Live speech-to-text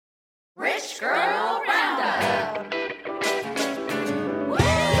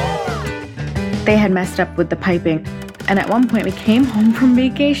They had messed up with the piping. And at one point we came home from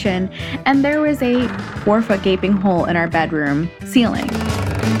vacation and there was a 4-foot gaping hole in our bedroom ceiling.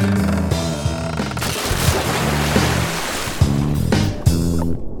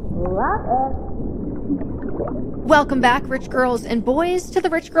 Welcome back, rich girls and boys, to the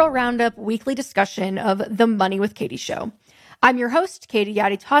Rich Girl Roundup weekly discussion of the Money with Katie show. I'm your host, Katie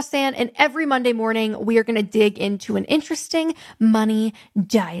Yadi Tossan, and every Monday morning we are going to dig into an interesting money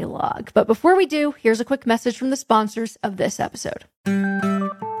dialogue. But before we do, here's a quick message from the sponsors of this episode.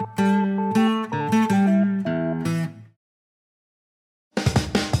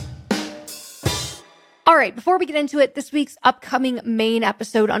 All right, before we get into it, this week's upcoming main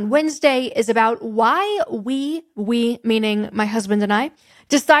episode on Wednesday is about why we meaning my husband and I,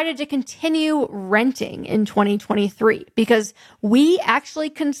 decided to continue renting in 2023 because we actually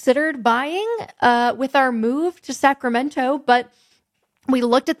considered buying with our move to Sacramento, but we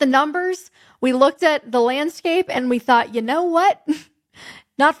looked at the numbers, we looked at the landscape, and we thought, you know what?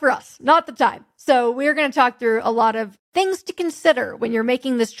 Not for us, not the time. So we're going to talk through a lot of things to consider when you're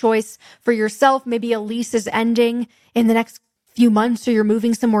making this choice for yourself. Maybe a lease is ending in the next few months or you're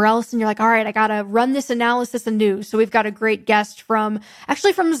moving somewhere else and you're like, all right, I got to run this analysis anew. So we've got a great guest from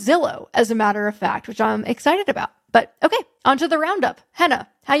Zillow, as a matter of fact, which I'm excited about. But okay, on to the roundup. Henna,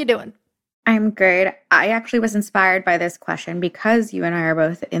 how you doing? I'm great. I actually was inspired by this question because you and I are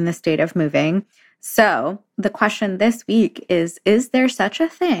both in the state of moving. So the question this week is there such a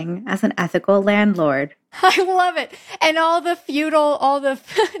thing as an ethical landlord? I love it. And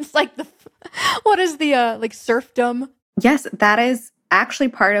it's like what is the, like serfdom? Yes, that is actually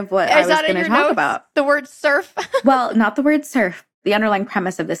part of what I was going to talk about. The word serf? Well, not the word serf. The underlying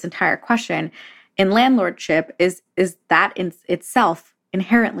premise of this entire question in landlordship is that in itself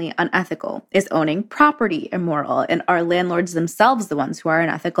inherently unethical. Is owning property immoral? And are landlords themselves the ones who are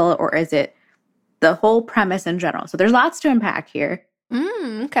unethical, or is it the whole premise in general? So there's lots to unpack here.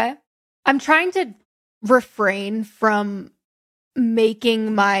 Okay. I'm trying to refrain from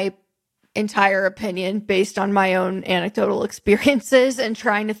making my entire opinion based on my own anecdotal experiences and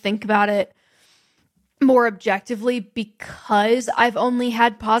trying to think about it more objectively because I've only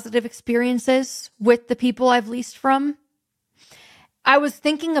had positive experiences with the people I've leased from. I was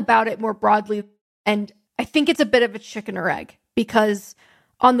thinking about it more broadly, and I think it's a bit of a chicken or egg because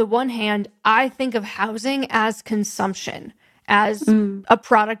on the one hand, I think of housing as consumption, as a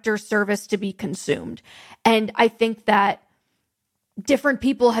product or service to be consumed. And I think that different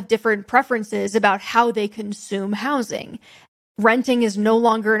people have different preferences about how they consume housing. Renting is no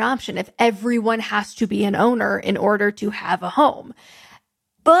longer an option if everyone has to be an owner in order to have a home.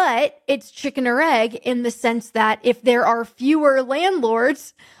 But it's chicken or egg in the sense that if there are fewer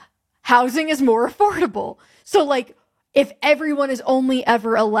landlords, housing is more affordable. So like, if everyone is only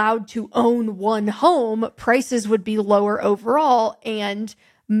ever allowed to own one home, prices would be lower overall, and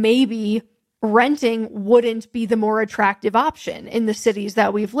maybe renting wouldn't be the more attractive option in the cities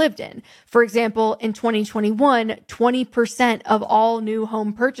that we've lived in. For example, in 2021, 20% of all new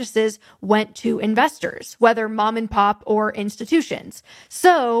home purchases went to investors, whether mom and pop or institutions.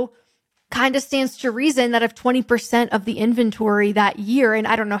 So kind of stands to reason that if 20% of the inventory that year, and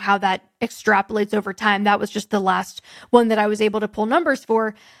I don't know how that extrapolates over time, that was just the last one that I was able to pull numbers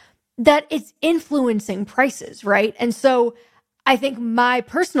for, that it's influencing prices, right? And so I think my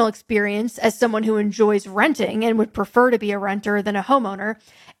personal experience as someone who enjoys renting and would prefer to be a renter than a homeowner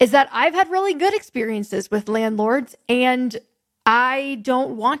is that I've had really good experiences with landlords, and I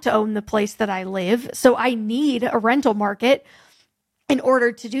don't want to own the place that I live. So I need a rental market in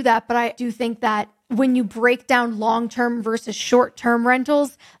order to do that. But I do think that when you break down long-term versus short-term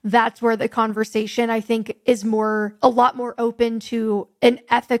rentals, that's where the conversation, I think, is a lot more open to an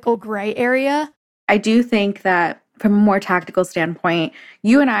ethical gray area. I do think that from a more tactical standpoint,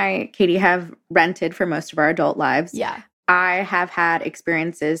 you and I, Katie, have rented for most of our adult lives. Yeah. I have had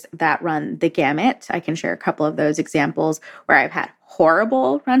experiences that run the gamut. I can share a couple of those examples where I've had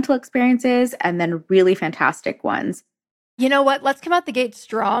horrible rental experiences and then really fantastic ones. You know what? Let's come out the gate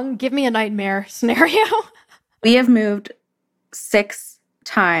strong. Give me a nightmare scenario. We have moved 6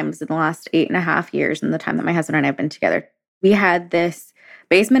 times in the last 8.5 years in the time that my husband and I have been together. We had this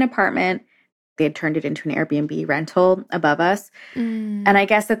basement apartment. They had turned it into an Airbnb rental above us. And I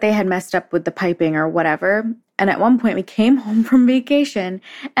guess that they had messed up with the piping or whatever. And at one point we came home from vacation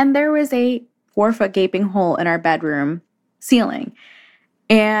and there was a 4-foot gaping hole in our bedroom ceiling.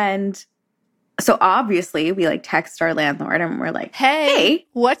 And so obviously we text our landlord and we're like, hey,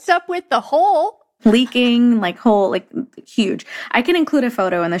 what's up with the hole? Leaking, hole, huge. I can include a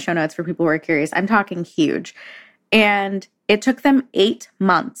photo in the show notes for people who are curious. I'm talking huge. And it took them 8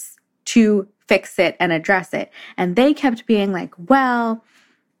 months to fix it and address it. And they kept being like, well,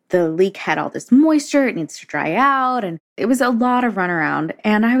 the leak had all this moisture, it needs to dry out. And it was a lot of runaround.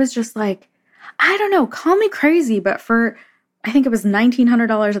 And I was just like, I don't know, call me crazy, but for, I think it was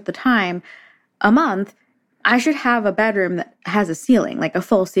 $1,900 at the time, a month, I should have a bedroom that has a ceiling, like a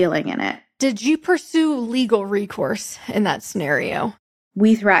full ceiling in it. Did you pursue legal recourse in that scenario?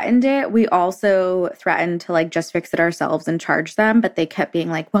 We threatened it. We also threatened to like just fix it ourselves and charge them, but they kept being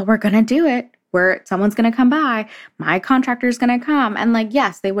like, well, we're going to do it. Someone's going to come by. My contractor's going to come. And like,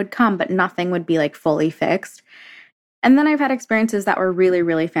 yes, they would come, but nothing would be like fully fixed. And then I've had experiences that were really,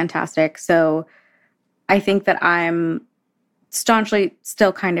 really fantastic. So I think that I'm staunchly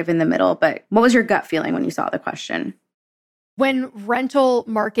still kind of in the middle. But what was your gut feeling when you saw the question? When rental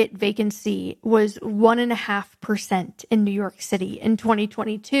market vacancy was 1.5% in New York City in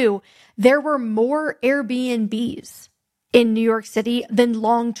 2022, there were more Airbnbs in New York City than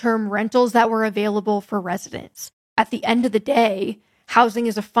long-term rentals that were available for residents. At the end of the day, housing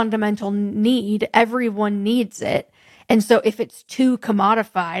is a fundamental need. Everyone needs it. And so if it's too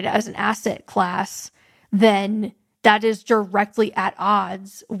commodified as an asset class, then that is directly at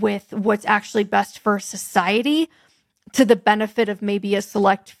odds with what's actually best for society, to the benefit of maybe a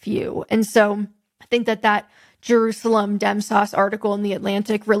select few. And so I think that Jerusalem Demsas article in The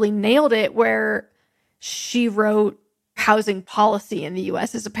Atlantic really nailed it, where she wrote housing policy in the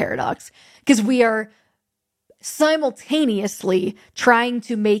US is a paradox, because we are simultaneously trying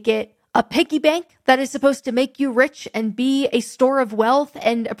to make it a piggy bank that is supposed to make you rich and be a store of wealth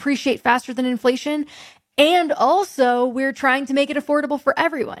and appreciate faster than inflation. And also, we're trying to make it affordable for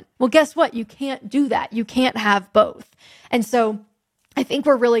everyone. Well, guess what? You can't do that. You can't have both. And so I think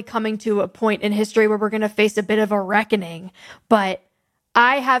we're really coming to a point in history where we're going to face a bit of a reckoning. But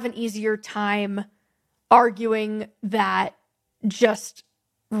I have an easier time arguing that just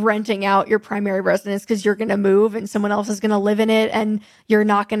renting out your primary residence because you're going to move and someone else is going to live in it and you're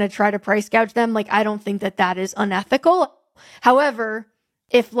not going to try to price gouge them. Like, I don't think that is unethical. However,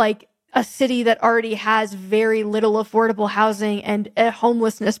 if like a city that already has very little affordable housing and a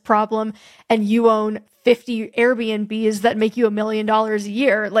homelessness problem, and you own 50 Airbnbs that make you $1 million a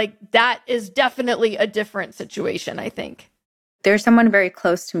year, like that is definitely a different situation, I think. There's someone very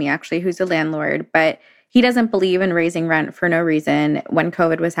close to me actually who's a landlord, but he doesn't believe in raising rent for no reason. When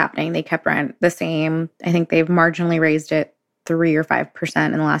COVID was happening, they kept rent the same. I think they've marginally raised it 3 or 5%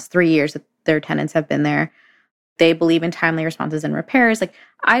 in the last 3 years that their tenants have been there. They believe in timely responses and repairs. Like,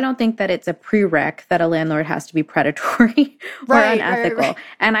 I don't think that it's a prereq that a landlord has to be predatory or unethical. Right.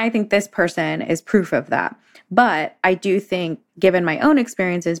 And I think this person is proof of that. But I do think, given my own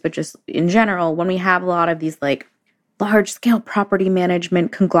experiences, but just in general, when we have a lot of these like large-scale property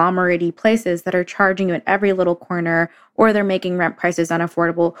management conglomerate places that are charging you at every little corner, or they're making rent prices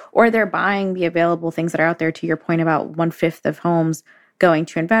unaffordable, or they're buying the available things that are out there, to your point about 1/5 of homes going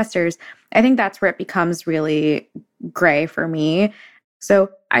to investors, I think that's where it becomes really gray for me. So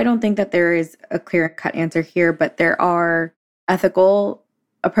I don't think that there is a clear-cut answer here, but there are ethical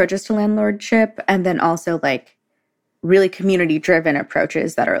approaches to landlordship, and then also like really community-driven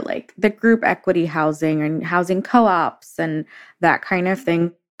approaches that are like the group equity housing and housing co-ops and that kind of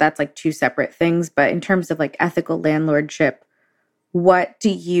thing. That's like two separate things. But in terms of like ethical landlordship, what do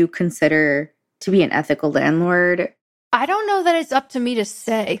you consider to be an ethical landlord? I don't know that it's up to me to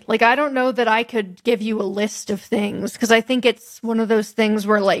say. Like, I don't know that I could give you a list of things, because I think it's one of those things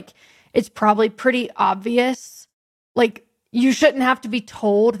where like it's probably pretty obvious. Like, you shouldn't have to be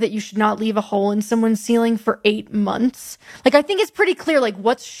told that you should not leave a hole in someone's ceiling for 8 months. Like, I think it's pretty clear, like,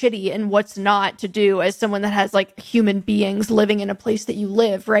 what's shitty and what's not to do as someone that has, like, human beings living in a place that you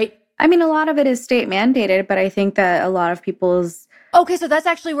live, right? I mean, a lot of it is state mandated, but I think that a lot of people's... Okay, so that's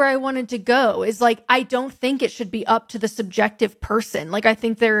actually where I wanted to go, is, like, I don't think it should be up to the subjective person. Like, I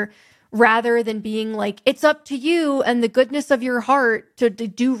think rather than being like, it's up to you and the goodness of your heart to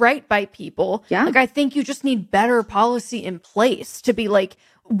do right by people. Yeah. Like, I think you just need better policy in place to be like,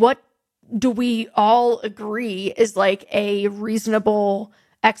 what do we all agree is like a reasonable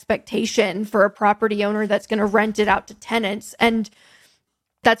expectation for a property owner that's going to rent it out to tenants? And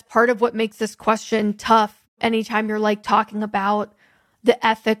that's part of what makes this question tough. Anytime you're like talking about the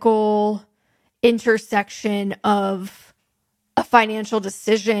ethical intersection of a financial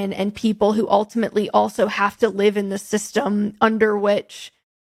decision and people who ultimately also have to live in the system under which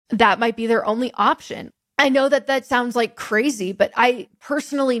that might be their only option. I know that sounds like crazy, but I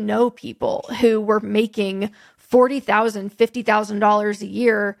personally know people who were making $40,000, $50,000 a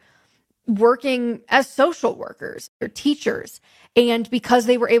year working as social workers or teachers. And because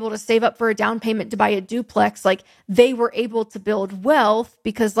they were able to save up for a down payment to buy a duplex, like they were able to build wealth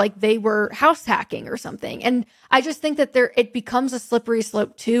because like they were house hacking or something. And I just think that it becomes a slippery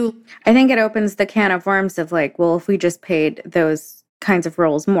slope too. I think it opens the can of worms of like, well, if we just paid those kinds of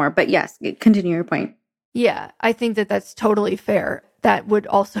roles more. But yes, continue your point. Yeah, I think that that's totally fair. That would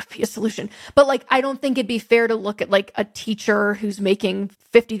also be a solution. But like, I don't think it'd be fair to look at like a teacher who's making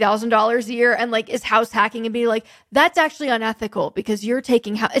 $50,000 a year and like is house hacking and be like, that's actually unethical because you're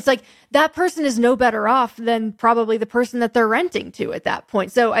taking it's like that person is no better off than probably the person that they're renting to at that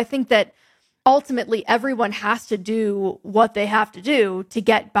point. So I think that ultimately everyone has to do what they have to do to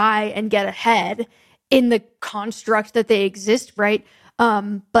get by and get ahead in the construct that they exist, right?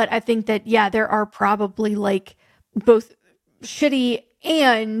 But I think that, yeah, there are probably like both shitty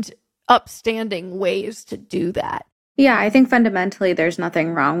and upstanding ways to do that. Yeah, I think fundamentally there's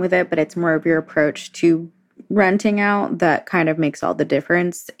nothing wrong with it, but it's more of your approach to renting out that kind of makes all the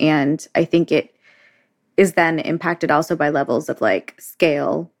difference. And I think it is then impacted also by levels of like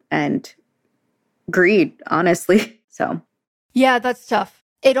scale and greed, honestly. So, yeah, that's tough.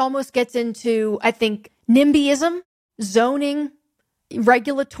 It almost gets into, I think, NIMBYism, zoning,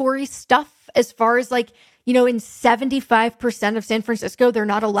 regulatory stuff as far as like, you know, in 75% of San Francisco, they're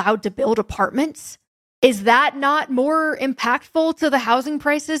not allowed to build apartments. Is that not more impactful to the housing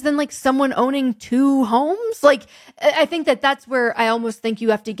prices than like someone owning 2 homes? Like, I think that that's where I almost think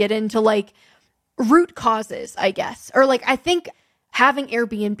you have to get into like root causes, I guess. Or like, I think having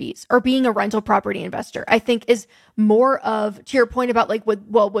Airbnbs or being a rental property investor, I think is more of, to your point about like,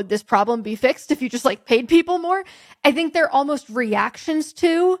 would this problem be fixed if you just like paid people more? I think they're almost reactions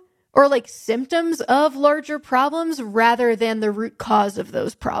to or like symptoms of larger problems rather than the root cause of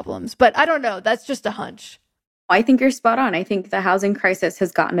those problems. But I don't know. That's just a hunch. I think you're spot on. I think the housing crisis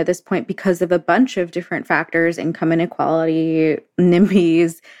has gotten to this point because of a bunch of different factors, income inequality,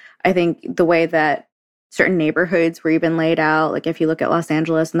 NIMBYs. I think the way that certain neighborhoods were even laid out, like if you look at Los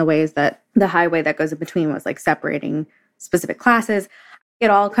Angeles and the ways that the highway that goes in between was like separating specific classes, it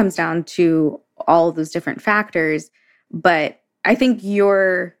all comes down to all of those different factors. But I think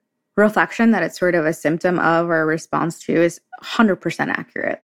your reflection that it's sort of a symptom of or a response to is 100%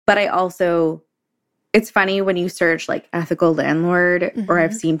 accurate. But I also, it's funny when you search like ethical landlord, or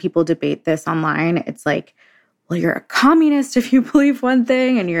I've seen people debate this online. It's like, well, you're a communist if you believe one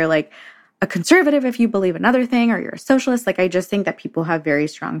thing, and you're like a conservative if you believe another thing, or you're a socialist. Like, I just think that people have very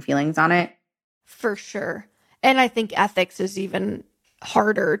strong feelings on it. For sure. And I think ethics is even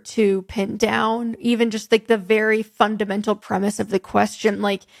harder to pin down, even just like the very fundamental premise of the question.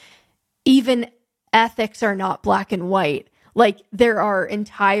 Like, even ethics are not black and white. Like, there are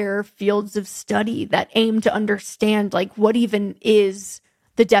entire fields of study that aim to understand, like, what even is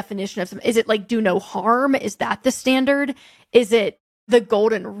the definition of something. Is it like do no harm? Is that the standard? Is it the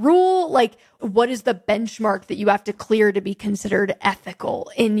golden rule? Like, what is the benchmark that you have to clear to be considered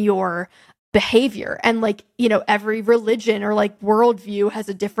ethical in your behavior? And like, you know, every religion or like worldview has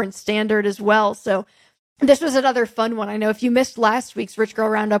a different standard as well. So this was another fun one. I know if you missed last week's Rich Girl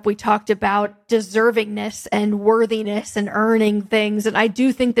Roundup, we talked about deservingness and worthiness and earning things. And I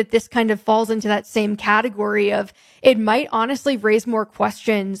do think that this kind of falls into that same category of it might honestly raise more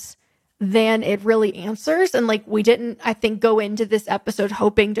questions than it really answers. And like, we didn't, I think, go into this episode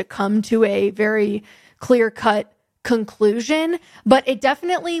hoping to come to a very clear-cut conclusion, but it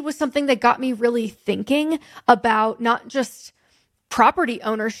definitely was something that got me really thinking about not just property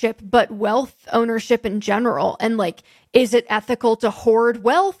ownership, but wealth ownership in general. And like, is it ethical to hoard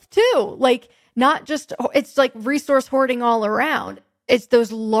wealth too? Like, not just, it's like resource hoarding all around. It's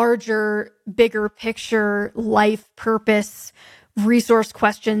those larger, bigger picture, life purpose, resource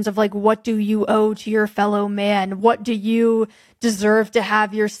questions of like, what do you owe to your fellow man? What do you deserve to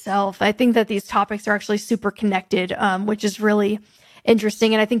have yourself? I think that these topics are actually super connected, which is really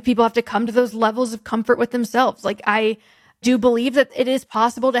interesting. And I think people have to come to those levels of comfort with themselves. Like, I do believe that it is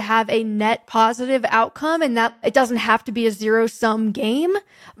possible to have a net positive outcome and that it doesn't have to be a zero-sum game.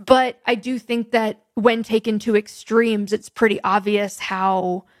 But I do think that when taken to extremes, it's pretty obvious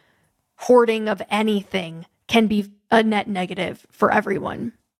how hoarding of anything can be a net negative for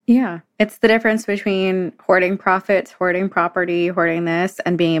everyone. Yeah. It's the difference between hoarding profits, hoarding property, hoarding this,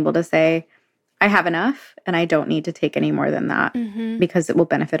 and being able to say, I have enough and I don't need to take any more than that because it will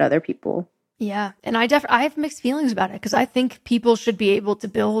benefit other people. Yeah. And I have mixed feelings about it because I think people should be able to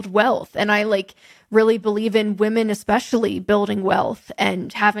build wealth. And I like really believe in women, especially building wealth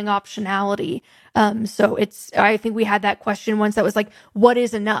and having optionality. So I think we had that question once that was like, what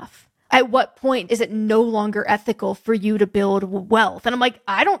is enough? at what point is it no longer ethical for you to build wealth? And I'm like,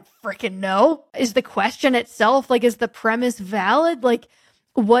 I don't freaking know. Is the question itself, like, is the premise valid? Like,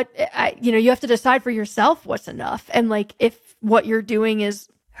 you have to decide for yourself what's enough. And like, if what you're doing is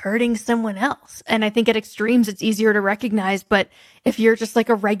hurting someone else. And I think at extremes, it's easier to recognize. But if you're just like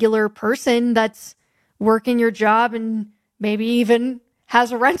a regular person that's working your job and maybe even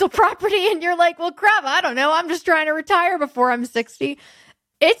has a rental property and you're like, well, crap, I don't know. I'm just trying to retire before I'm 60.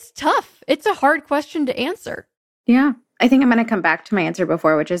 It's tough. It's a hard question to answer. Yeah. I think I'm going to come back to my answer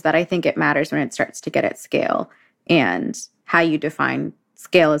before, which is that I think it matters when it starts to get at scale, and how you define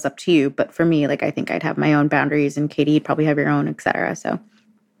scale is up to you. But for me, like, I think I'd have my own boundaries, and Katie, you'd probably have your own, et cetera. So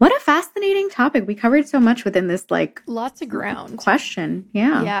what a fascinating topic. We covered so much within this, like, lots of ground question.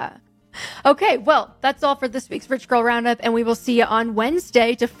 Yeah. Yeah. Okay, well, that's all for this week's Rich Girl Roundup, and we will see you on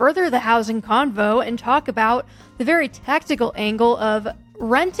Wednesday to further the housing convo and talk about the very tactical angle of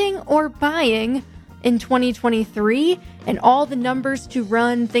renting or buying in 2023 and all the numbers to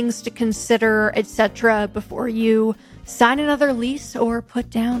run, things to consider, etc. before you sign another lease or put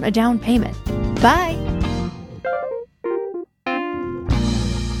down a down payment. Bye!